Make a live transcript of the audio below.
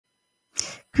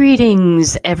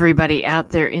Greetings, everybody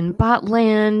out there in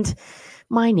Botland.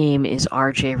 My name is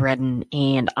RJ Redden,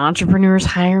 and entrepreneurs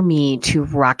hire me to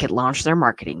rocket launch their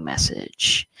marketing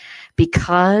message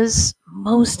because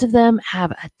most of them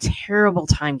have a terrible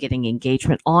time getting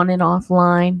engagement on and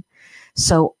offline.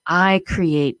 So I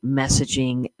create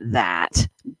messaging that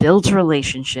builds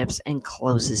relationships and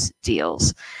closes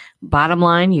deals. Bottom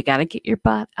line, you got to get your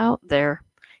bot out there.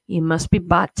 You must be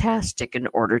bot-tastic in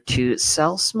order to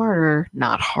sell smarter,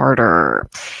 not harder.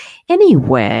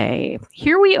 Anyway,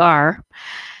 here we are.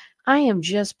 I am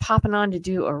just popping on to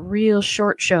do a real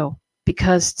short show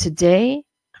because today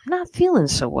I'm not feeling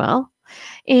so well.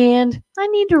 And I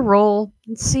need to roll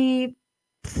and see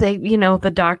if they,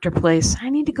 the doctor place. I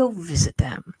need to go visit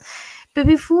them. But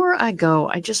before I go,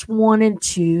 I just wanted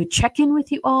to check in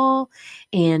with you all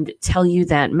and tell you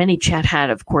that ManyChat had,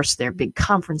 of course, their big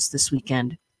conference this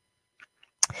weekend.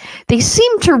 They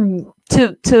seem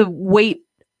to wait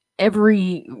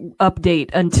every update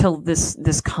until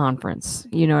this conference.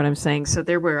 You know what I'm saying? So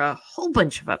there were a whole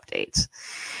bunch of updates,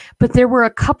 but there were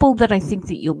a couple that I think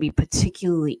that you'll be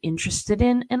particularly interested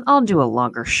in, and I'll do a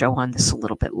longer show on this a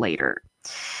little bit later.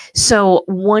 So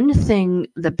one thing,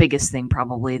 the biggest thing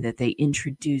probably that they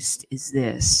introduced is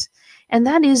this, and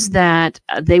that is that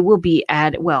they will be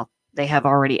they have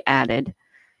already added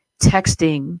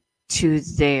texting to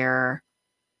their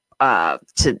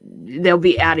they'll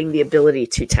be adding the ability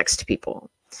to text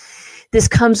people. This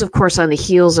comes, of course, on the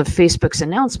heels of Facebook's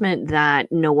announcement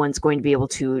that no one's going to be able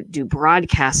to do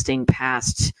broadcasting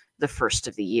past the first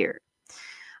of the year.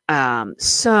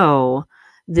 So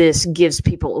this gives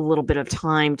people a little bit of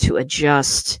time to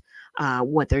adjust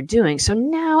what they're doing. So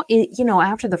now,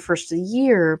 after the first of the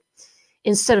year,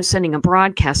 instead of sending a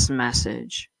broadcast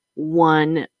message,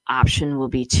 one option will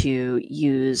be to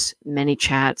use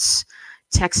ManyChat's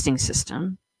texting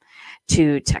system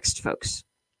to text folks.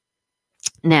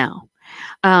 Now,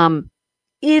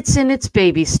 it's in its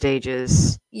baby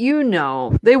stages.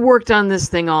 They worked on this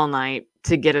thing all night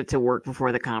to get it to work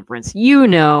before the conference.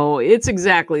 It's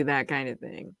exactly that kind of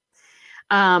thing.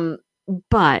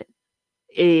 But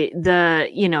they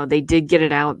did get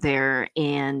it out there,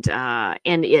 and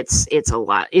it's a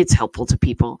lot. It's helpful to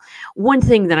people. One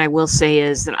thing that I will say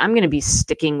is that I'm going to be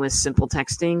sticking with simple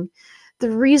texting. The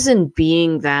reason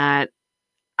being that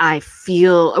I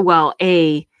feel,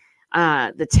 the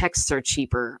texts are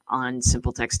cheaper on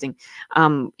simple texting.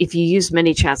 If you use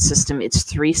ManyChat's system, it's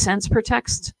 3 cents per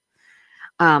text.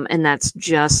 And that's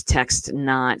just text,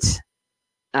 not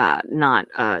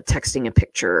texting a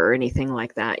picture or anything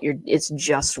like that. It's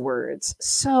just words.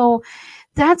 So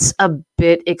that's a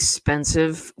bit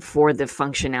expensive for the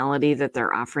functionality that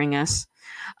they're offering us.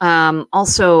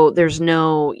 Also, there's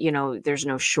no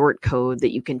short code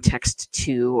that you can text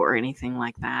to or anything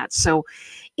like that. So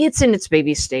it's in its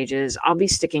baby stages. I'll be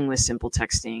sticking with simple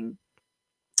texting,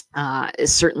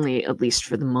 certainly, at least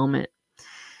for the moment.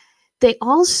 They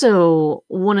also,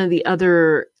 one of the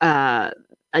other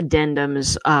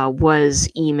addendums was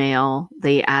email.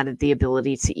 They added the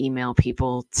ability to email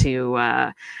people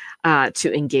to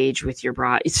engage with your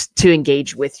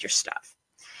stuff.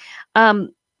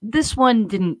 This one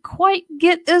didn't quite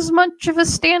get as much of a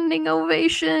standing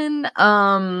ovation.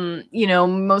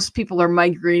 Most people are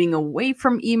migrating away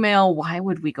from email. Why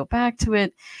would we go back to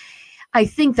it? I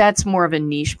think that's more of a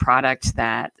niche product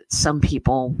that some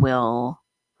people will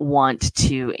want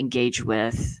to engage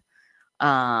with.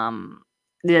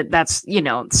 That's,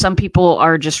 some people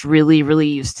are just really, really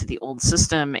used to the old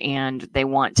system and they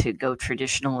want to go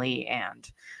traditionally, and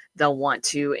they'll want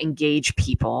to engage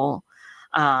people,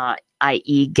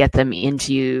 i.e. get them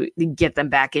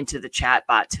back into the chat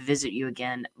bot to visit you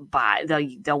again.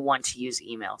 They'll want to use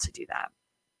email to do that.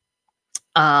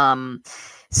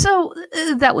 So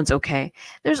that one's okay.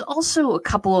 There's also a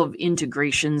couple of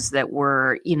integrations that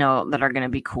were, that are going to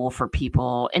be cool for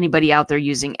people. Anybody out there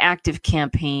using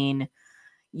ActiveCampaign,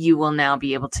 you will now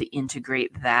be able to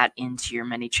integrate that into your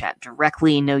ManyChat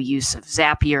directly. No use of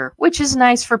Zapier, which is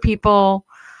nice for people.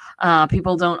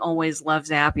 People don't always love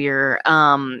Zapier.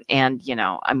 And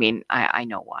I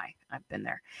know why. I've been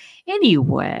there.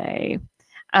 Anyway,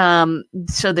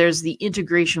 so there's the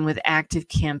integration with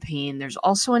ActiveCampaign. There's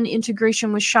also an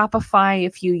integration with Shopify.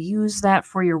 If you use that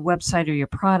for your website or your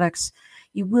products,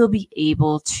 you will be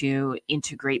able to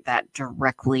integrate that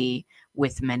directly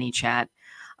with ManyChat.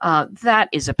 That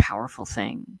is a powerful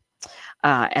thing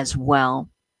as well.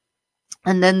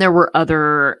 And then there were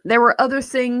other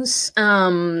things.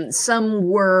 Some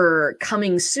were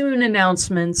coming soon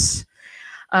announcements.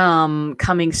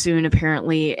 Coming soon,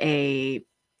 apparently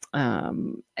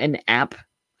an app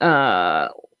so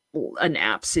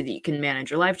that you can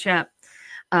manage your live chat.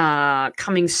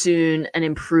 Coming soon, an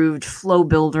improved flow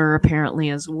builder apparently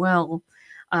as well.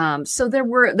 So there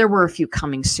were a few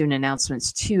coming soon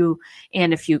announcements too,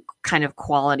 and a few kind of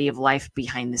quality of life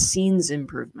behind the scenes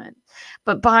improvement.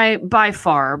 But by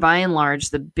and large,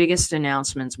 the biggest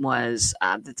announcements was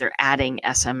that they're adding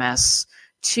SMS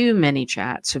to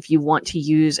ManyChat. So if you want to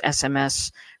use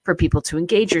SMS for people to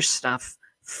engage your stuff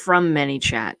from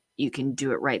ManyChat, you can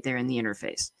do it right there in the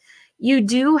interface. You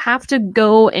do have to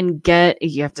go and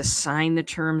you have to sign the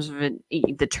terms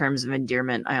of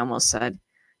endearment. I almost said,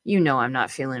 I'm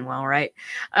not feeling well, right?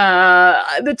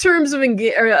 The terms of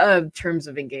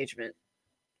engagement,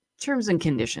 terms and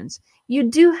conditions. You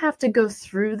do have to go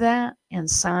through that and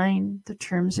sign the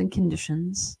terms and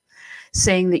conditions,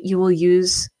 saying that you will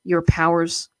use your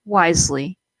powers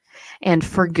wisely and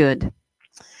for good.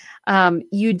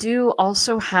 You do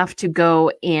also have to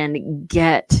go and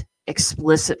get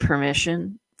explicit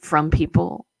permission from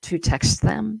people to text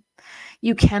them.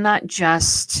 You cannot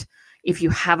just, if you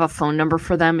have a phone number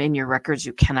for them in your records,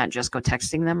 you cannot just go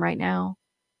texting them right now.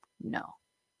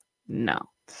 No.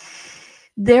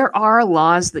 There are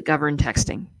laws that govern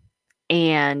texting,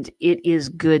 and it is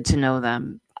good to know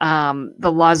them.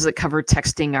 The laws that cover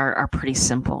texting are pretty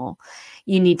simple.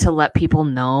 You need to let people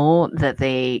know that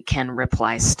they can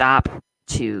reply stop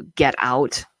to get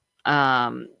out.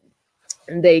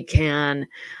 They can,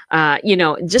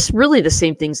 just really the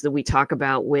same things that we talk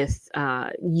about with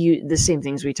the same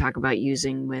things we talk about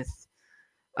using with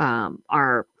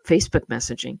our Facebook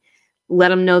messaging. Let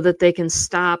them know that they can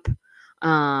stop.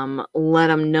 Let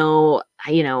them know,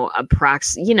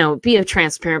 be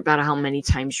transparent about how many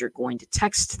times you're going to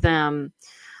text them.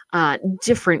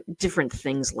 Different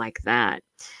things like that.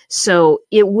 So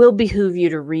it will behoove you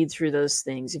to read through those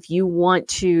things. If you want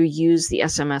to use the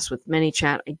SMS with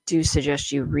ManyChat, I do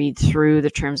suggest you read through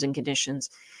the terms and conditions.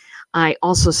 I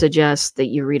also suggest that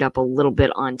you read up a little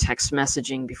bit on text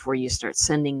messaging before you start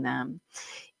sending them.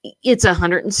 It's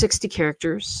 160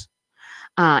 characters.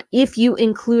 If you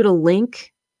include a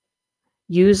link,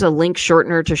 use a link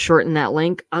shortener to shorten that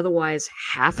link. Otherwise,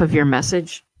 half of your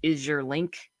message is your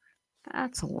link.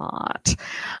 That's a lot.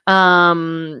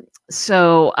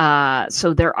 So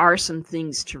there are some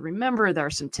things to remember. There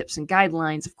are some tips and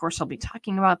guidelines. Of course, I'll be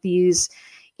talking about these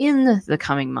in the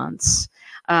coming months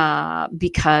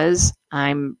because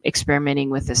I'm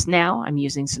experimenting with this now. I'm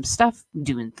using some stuff,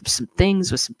 doing some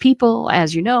things with some people,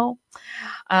 as you know,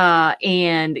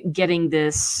 and getting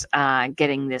this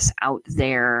out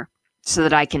there so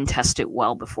that I can test it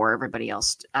well before everybody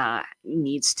else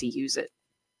needs to use it.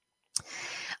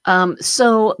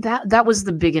 So that was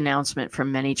the big announcement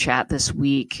from ManyChat this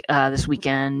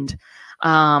weekend.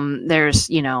 There's,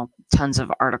 tons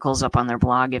of articles up on their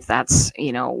blog if that's,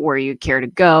 where you care to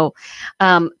go.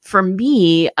 For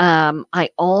me, I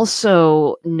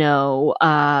also know,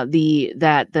 I'm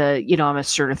a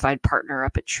certified partner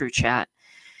up at TrueChat,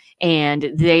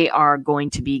 and they are going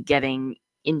to be getting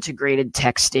integrated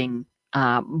texting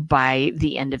by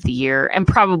the end of the year, and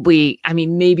probably,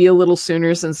 maybe a little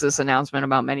sooner since this announcement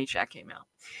about ManyChat came out,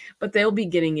 but they'll be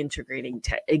getting integrating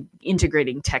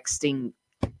texting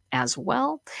as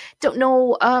well. Don't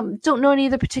know any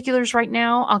of the particulars right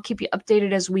now. I'll keep you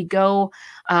updated as we go,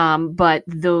 but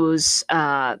those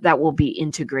that will be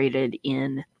integrated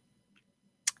in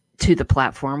to the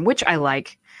platform, which I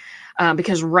like,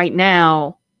 because right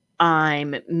now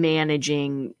I'm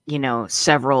managing,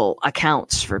 several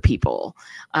accounts for people.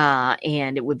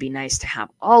 And it would be nice to have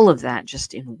all of that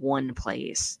just in one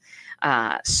place.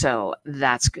 So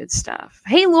that's good stuff.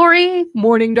 Hey, Lori,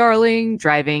 morning, darling.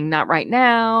 Driving, not right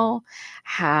now.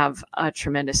 Have a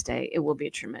tremendous day. It will be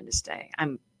a tremendous day.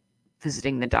 I'm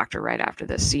visiting the doctor right after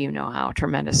this, so you know how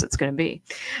tremendous it's going to be.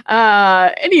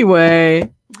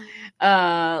 Anyway,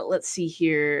 let's see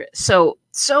here. So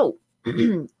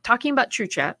talking about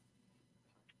TrueChat,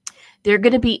 they're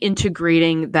going to be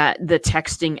integrating the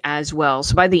texting as well.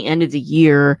 So by the end of the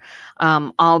year,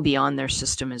 I'll be on their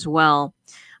system as well,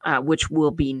 which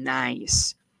will be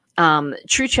nice.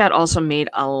 TrueChat also made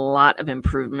a lot of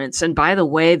improvements. And by the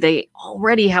way, they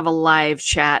already have a live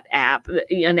chat app,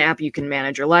 an app you can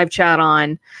manage your live chat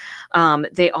on.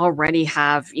 They already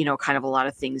have, kind of a lot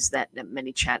of things that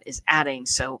ManyChat is adding.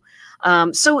 So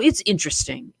it's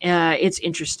interesting. It's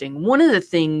interesting. One of the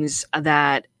things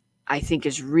that I think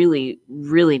is really,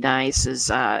 really nice is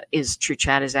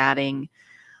TrueChat is adding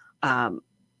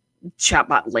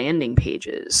chatbot landing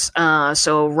pages.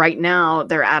 So right now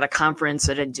they're at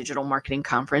a digital marketing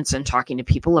conference, and talking to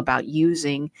people about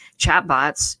using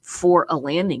chatbots for a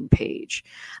landing page,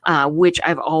 which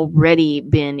I've already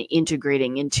been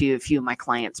integrating into a few of my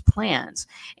clients' plans.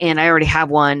 And I already have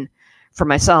one for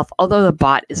myself, although the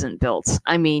bot isn't built.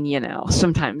 I mean,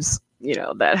 sometimes,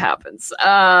 that happens.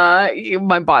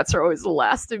 My bots are always the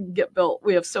last to get built.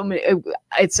 We have so many.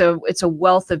 It's a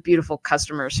wealth of beautiful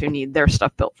customers who need their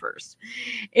stuff built first.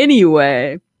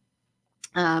 Anyway,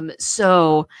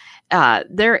 so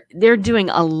they're doing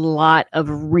a lot of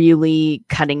really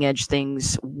cutting edge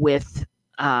things with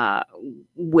the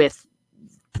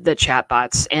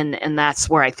chatbots, and that's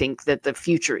where I think that the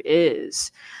future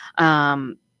is.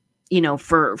 For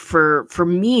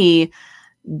me,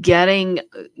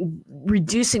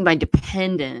 reducing my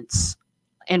dependence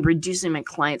and reducing my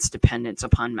clients' dependence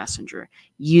upon Messenger,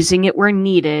 using it where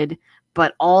needed,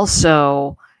 but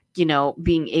also,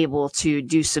 being able to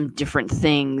do some different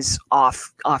things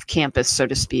off campus, so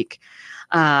to speak.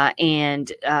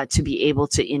 And to be able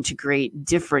to integrate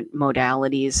different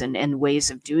modalities and ways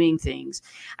of doing things.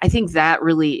 I think that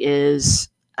really is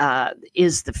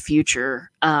the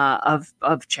future of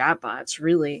chatbots,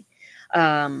 really.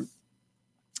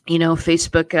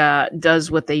 Facebook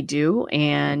does what they do,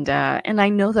 and I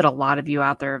know that a lot of you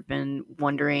out there have been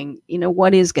wondering,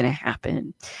 what is going to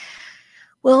happen.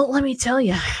 Well, let me tell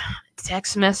you,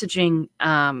 text messaging,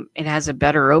 it has a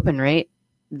better open rate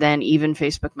than even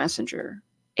Facebook Messenger.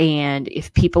 And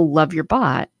if people love your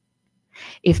bot,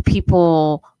 if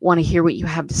people want to hear what you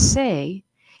have to say,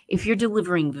 if you're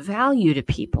delivering value to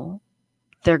people,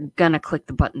 they're going to click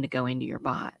the button to go into your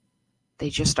bot. They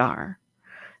just are.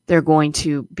 They're going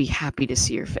to be happy to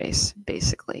see your face,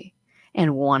 basically,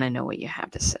 and want to know what you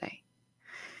have to say.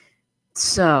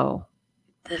 So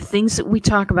the things that we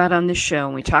talk about on this show,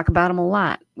 and we talk about them a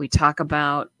lot, we talk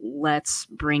about, let's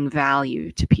bring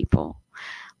value to people.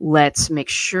 Let's make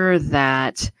sure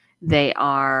that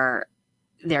they're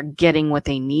getting what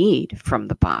they need from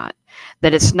the bot.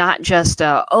 That it's not just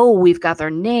we've got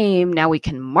their name, now we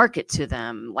can market to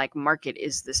them. Like, market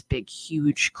is this big,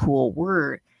 huge, cool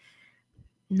word.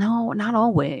 No, not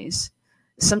always.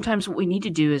 Sometimes what we need to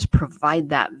do is provide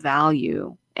that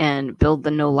value and build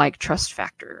the know, like, trust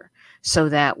factor, so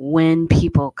that when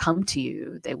people come to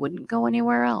you, they wouldn't go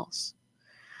anywhere else.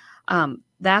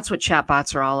 That's what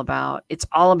chatbots are all about. It's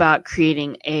all about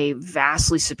creating a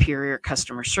vastly superior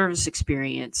customer service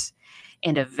experience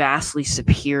and a vastly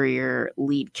superior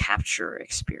lead capture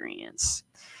experience.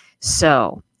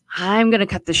 So I'm going to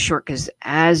cut this short because,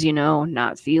 as you know,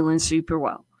 not feeling super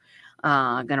well.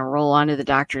 I'm going to roll on to the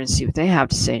doctor and see what they have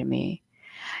to say to me.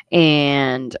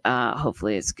 And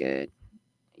hopefully it's good,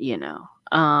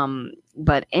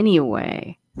 But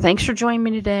anyway, thanks for joining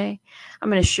me today. I'm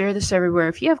going to share this everywhere.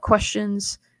 If you have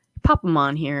questions, pop them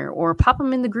on here or pop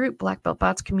them in the group, Black Belt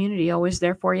Bots community, always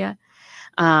there for you.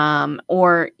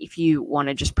 Or if you want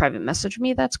to just private message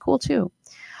me, that's cool too.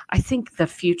 I think the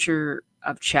future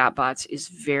of chatbots is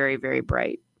very, very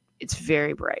bright. It's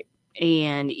very bright.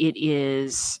 And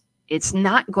it's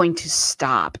not going to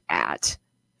stop at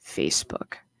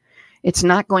Facebook. It's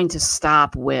not going to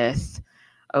stop with,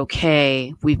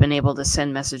 okay, we've been able to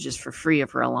send messages for free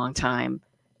for a long time.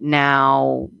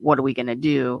 Now, what are we going to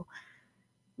do?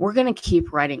 We're going to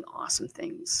keep writing awesome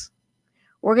things.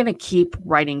 We're going to keep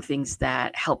writing things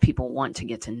that help people want to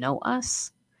get to know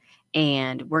us.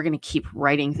 And we're going to keep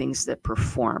writing things that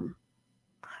perform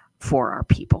for our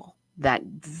people, that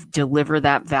deliver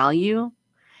that value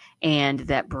and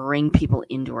that bring people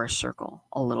into our circle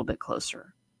a little bit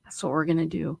closer. That's what we're going to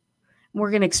do.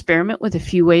 We're going to experiment with a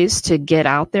few ways to get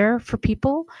out there for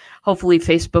people. Hopefully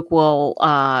Facebook will,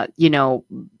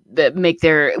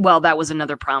 that was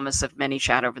another promise of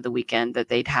ManyChat over the weekend, that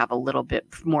they'd have a little bit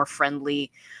more friendly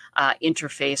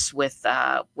interface with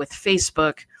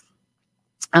Facebook,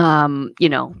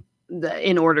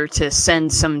 in order to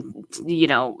send some,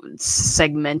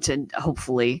 segmented,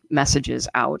 hopefully, messages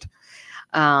out.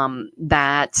 We'll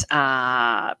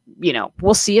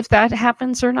see if that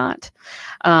happens or not.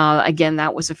 Again,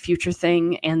 that was a future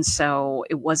thing. And so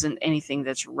it wasn't anything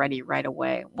that's ready right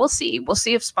away. We'll see. We'll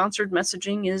see if sponsored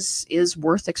messaging is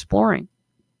worth exploring.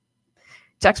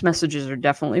 Text messages are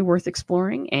definitely worth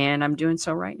exploring, and I'm doing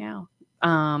so right now.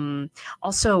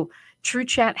 Also,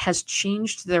 TrueChat has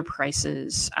changed their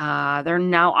prices. They're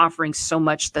now offering so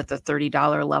much that the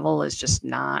 $30 level is just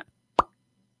not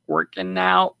working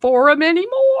out for them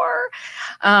anymore.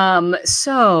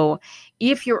 So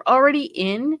if you're already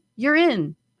in, you're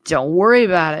in. Don't worry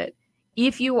about it.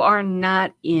 If you are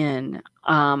not in,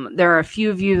 there are a few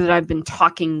of you that I've been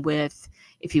talking with.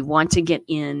 If you want to get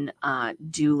in,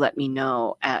 do let me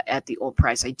know at the old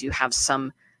price. I do have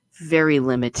some very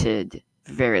limited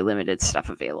stuff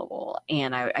available,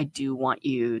 and I do want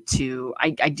you to,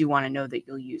 I do want to know that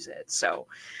you'll use it. So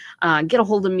get a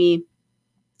hold of me.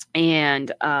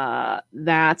 And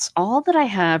that's all that I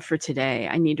have for today.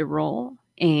 I need to roll,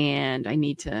 and I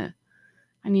need to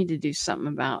do something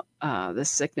about this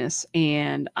sickness.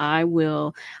 And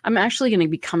I'm actually going to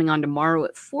be coming on tomorrow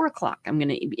at 4:00. I'm going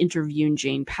to be interviewing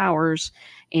Jane Powers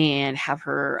and have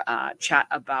her chat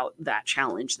about that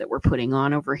challenge that we're putting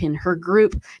on over in her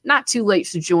group. Not too late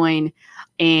to join.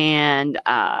 And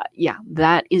yeah,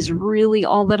 that is really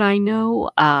all that I know.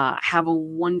 Have a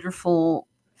wonderful,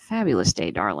 fabulous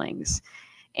day, darlings.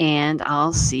 And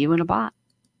I'll see you in a bot.